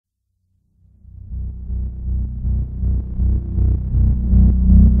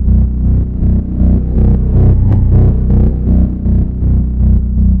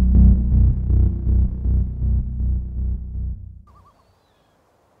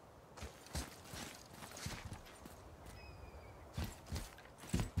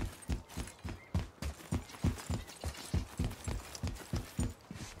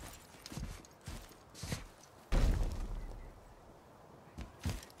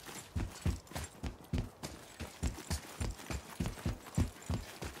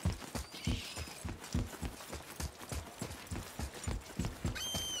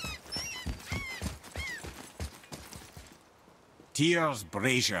Tyr's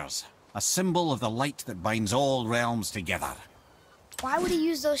braziers, a symbol of the light that binds all realms together. Why would he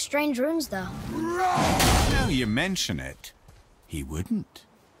use those strange runes, though? Now you mention it, he wouldn't.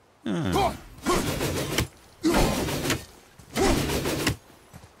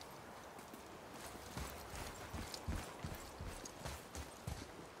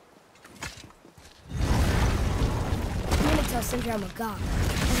 Sindri I'm a god.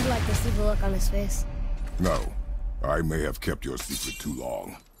 I'd like to see the look on his face. No. I may have kept your secret too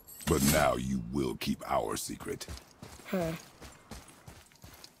long. But now you will keep our secret. Huh.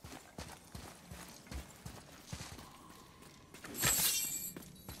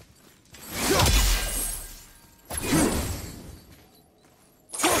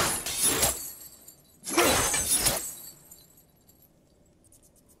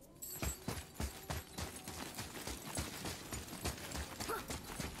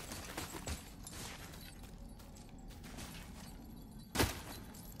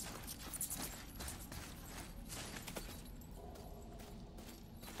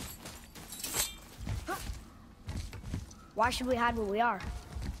 Why should we hide where we are?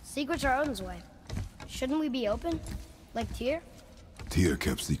 Secrets are Odin's way. Shouldn't we be open? Like Tyr? Tyr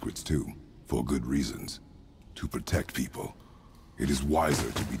kept secrets too, for good reasons. To protect people. It is wiser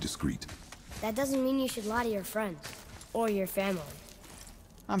to be discreet. That doesn't mean you should lie to your friends. Or your family.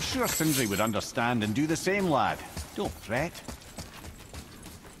 I'm sure Sindri would understand and do the same, lad. Don't fret.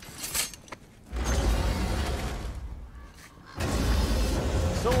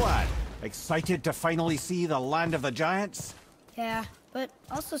 So, lad, excited to finally see the land of the giants? Yeah, but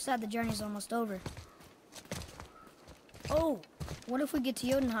also sad the journey's almost over. Oh, what if we get to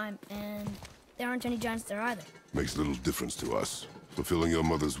Jotunheim and there aren't any giants there either? Makes little difference to us. Fulfilling your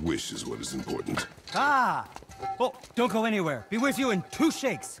mother's wish is what is important. Ah! Oh, don't go anywhere. Be with you in 2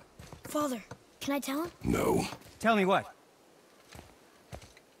 shakes. Father, can I tell him? No. Tell me what?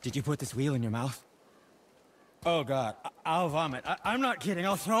 Did you put this wheel in your mouth? Oh God, I'll vomit. I'm not kidding.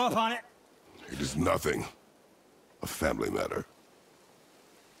 I'll throw up on it. It is nothing. A family matter.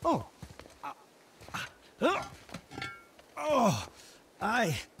 Oh. Oh,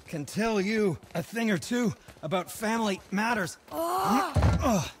 I can tell you a thing or two about family matters.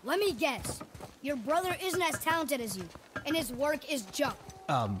 Let me guess. Your brother isn't as talented as you, and his work is junk.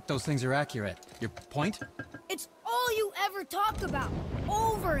 Those things are accurate. Your point? It's all you ever talk about,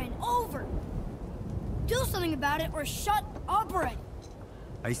 over and over. Do something about it or shut up already.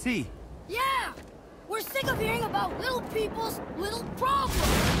 I see. Yeah! We're sick of hearing about little people's little problems!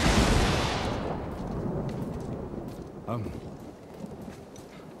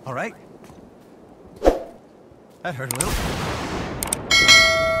 All right. That hurt a little.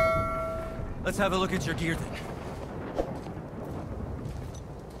 Let's have a look at your gear then.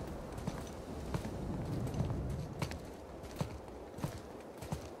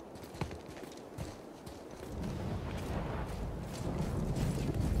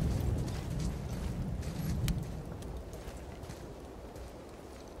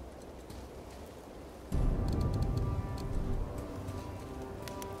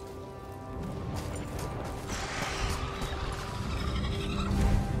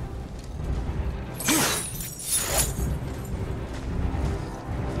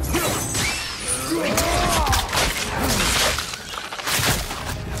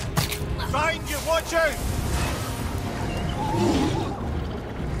 Thankyou, watch out!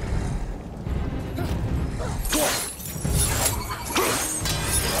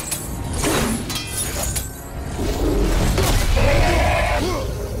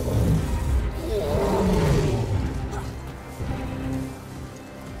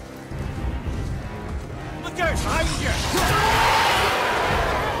 Look out, behind you!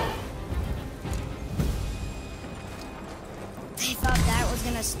 They thought that was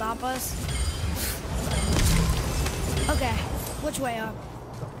gonna stop us? Okay, which way up?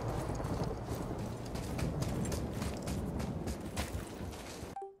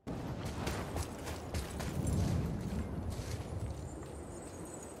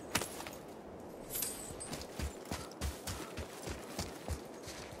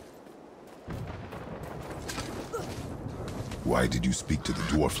 Why did you speak to the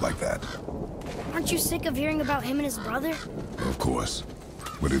dwarf like that? Aren't you sick of hearing about him and his brother? Of course.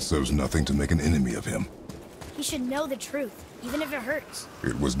 But it serves nothing to make an enemy of him. He should know the truth, even if it hurts.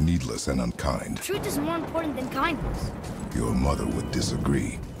 It was needless and unkind. Truth is more important than kindness. Your mother would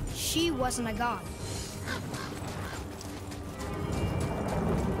disagree. She wasn't a god.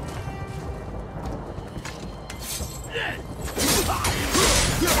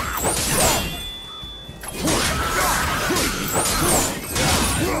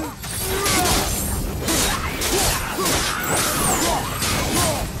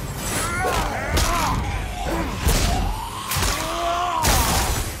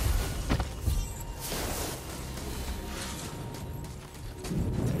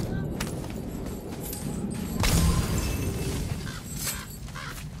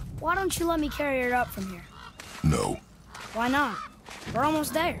 Why don't you let me carry her up from here? No. Why not? We're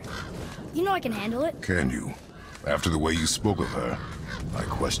almost there. You know I can handle it. Can you? After the way you spoke of her, I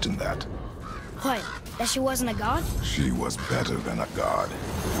question that. What? That she wasn't a god? She was better than a god.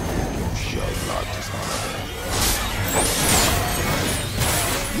 You shall not dishonor her.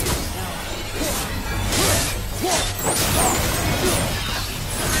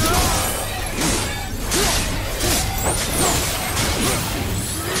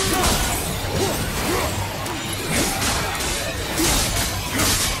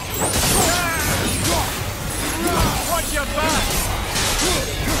 Watch your back!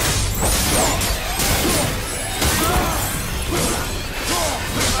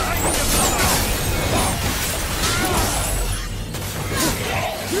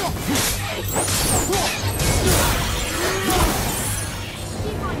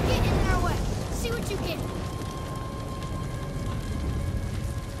 Keep on, get in our way. See what you get.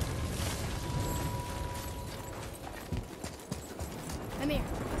 Come here.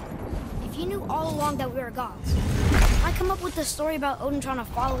 If you knew all along that we were gods, I come up with this story about Odin trying to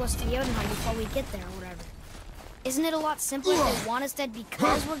follow us to Jotunheim before we get there or whatever. Isn't it a lot simpler if they want us dead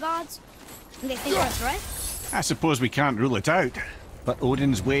because we're gods? And they think we're a threat? I suppose we can't rule it out. But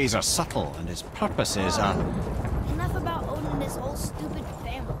Odin's ways are subtle, and his purposes are... Enough about Odin and his whole stupid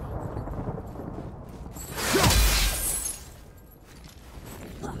family.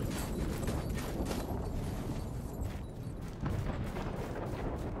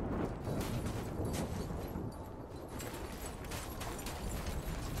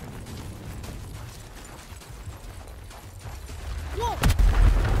 Whoa!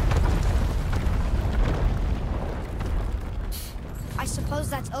 I suppose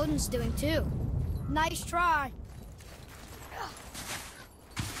that's Odin's doing too. Nice try.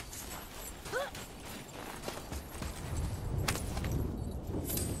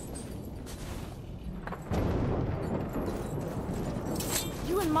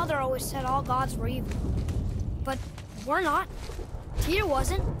 You and Mother always said all gods were evil. But we're not. Tyr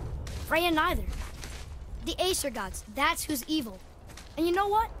wasn't. Freya neither. The Aesir gods, that's who's evil. And you know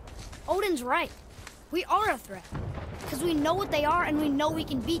what? Odin's right. We are a threat. Because we know what they are and we know we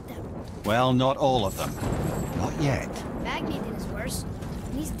can beat them. Well, not all of them. Not yet. Magni did his worst,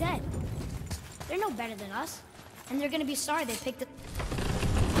 and he's dead. They're no better than us, and they're gonna be sorry they picked it.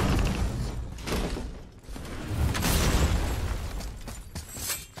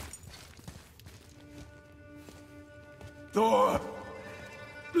 Thor,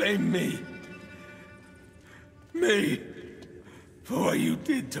 blame me. Me, for what you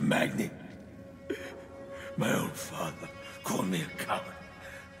did to Magni. My own father called me a coward.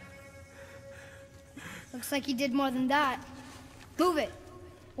 Looks like he did more than that. Move it,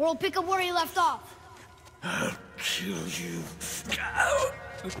 or we'll pick up where he left off. I'll kill you.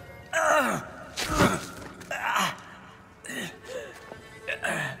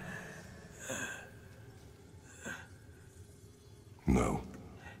 No.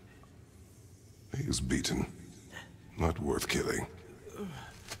 He is beaten. Not worth killing.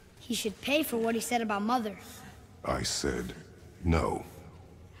 He should pay for what he said about Mother. I said no.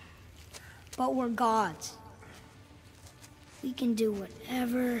 But we're gods. We can do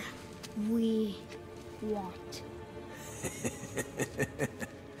whatever we want.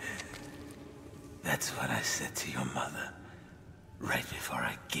 That's what I said to your mother, right before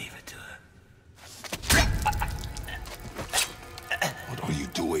I gave it to her. What are you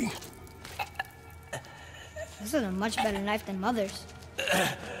doing? This is a much better knife than Mother's.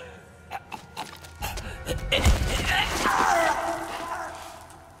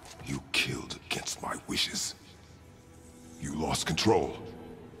 You killed against my wishes. You lost control.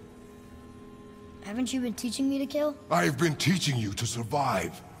 Haven't you been teaching me to kill? I've been teaching you to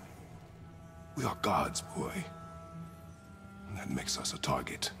survive. We are gods, boy. And that makes us a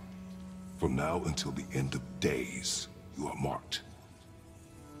target. From now until the end of days, you are marked.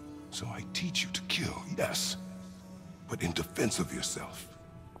 So I teach you to kill, yes. But in defense of yourself.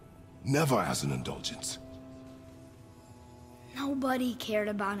 Never as an indulgence. Nobody cared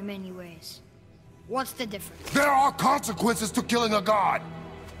about him anyways. What's the difference? There are consequences to killing a god!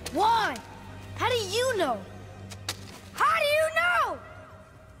 Why? How do you know? How do you know?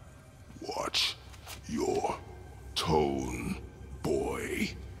 Watch your tone, boy.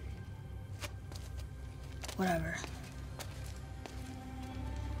 Whatever.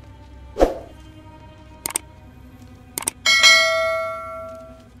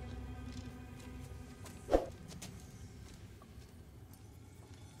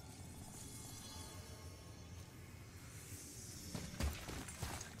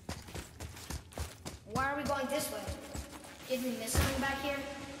 Why are we going this way? Did we miss something back here?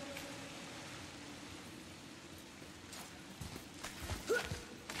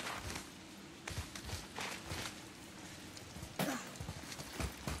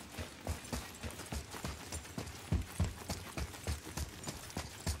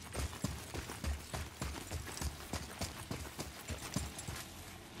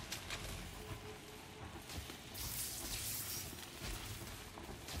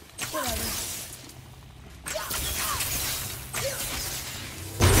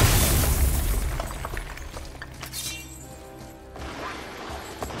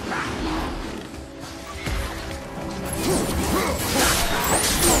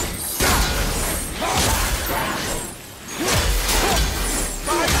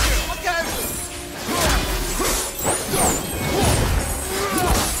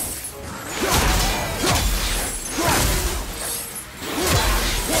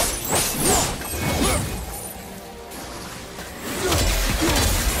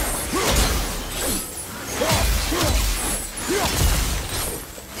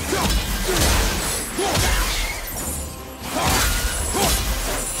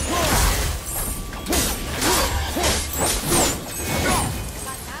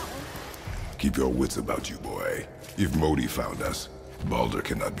 Keep your wits about you, boy. If Modi found us, Baldur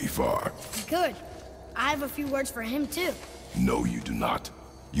cannot be far. Good. I have a few words for him, too. No, you do not.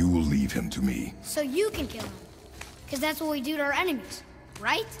 You will leave him to me. So you can kill him. Because that's what we do to our enemies,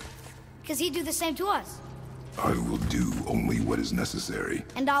 right? Because he'd do the same to us. I will do only what is necessary.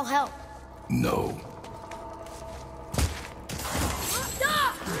 And I'll help. No.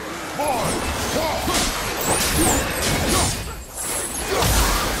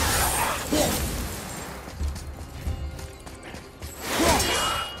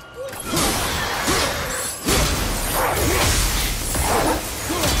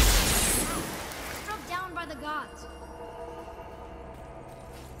 Struck down by the gods.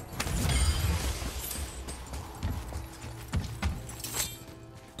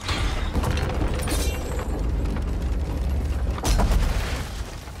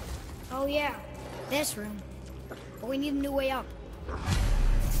 Oh yeah, this room. But we need a new way up.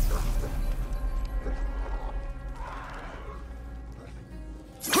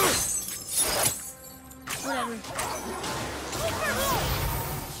 Whatever.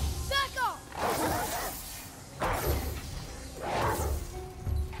 Back off!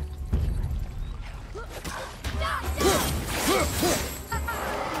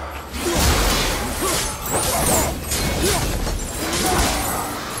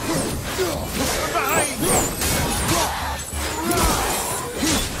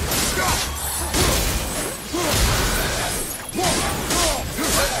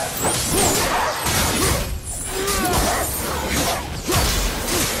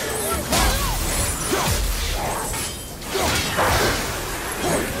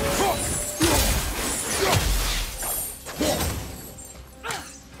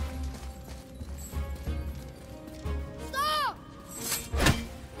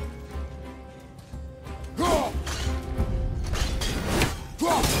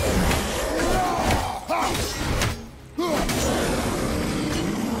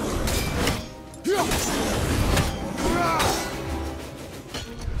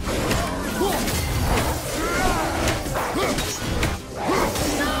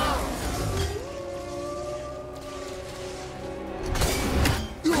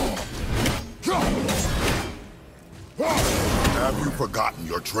 Have you forgotten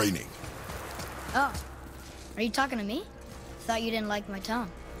your training? Oh, are you talking to me? Thought you didn't like my tone.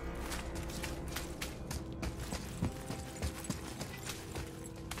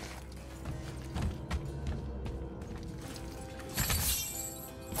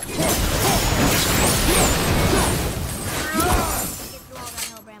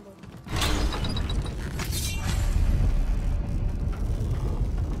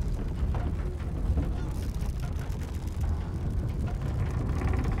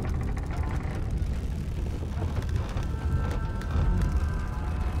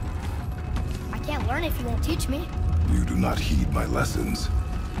 Learn if you won't teach me. You do not heed my lessons.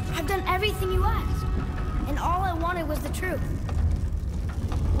 I've done everything you asked, and all I wanted was the truth.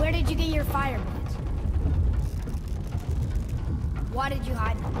 Where did you get your fire blades? Why did you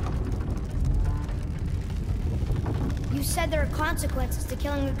hide them? You said there are consequences to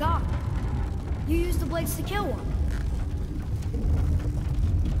killing a god. You used the blades to kill one.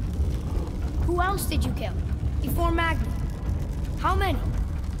 Who else did you kill? Before Magni? How many?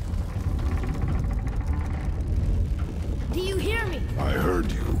 Do you hear me? I heard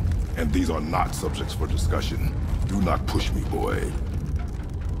you, and these are not subjects for discussion. Do not push me, boy.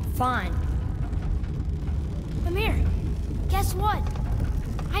 Fine. Amir, guess what?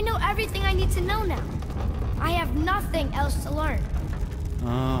 I know everything I need to know now. I have nothing else to learn.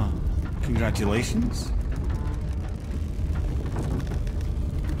 Ah, congratulations.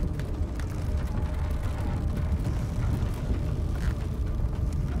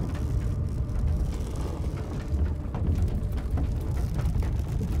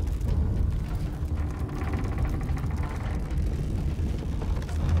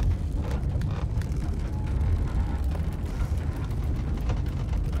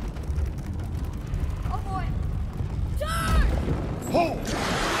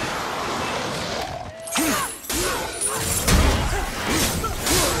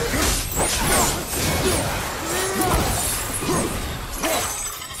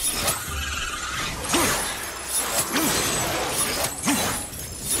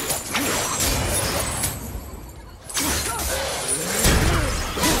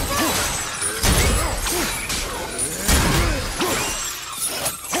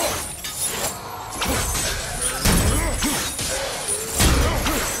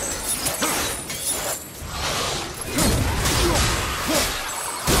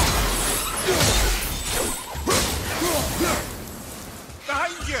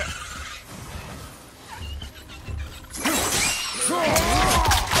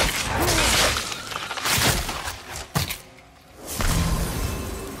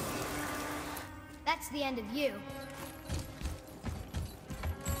 of you.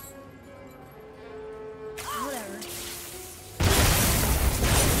 Whatever.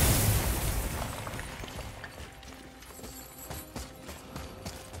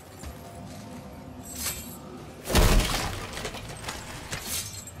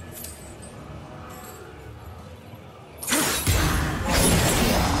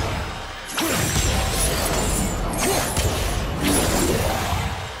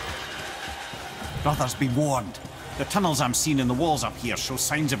 Brothers, be warned. The tunnels I'm seeing in the walls up here show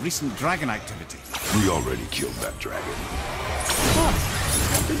signs of recent dragon activity. We already killed that dragon.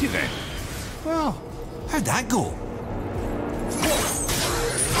 Oh, did you then? Well, how'd that go?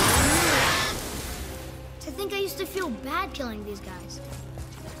 To think I used to feel bad killing these guys.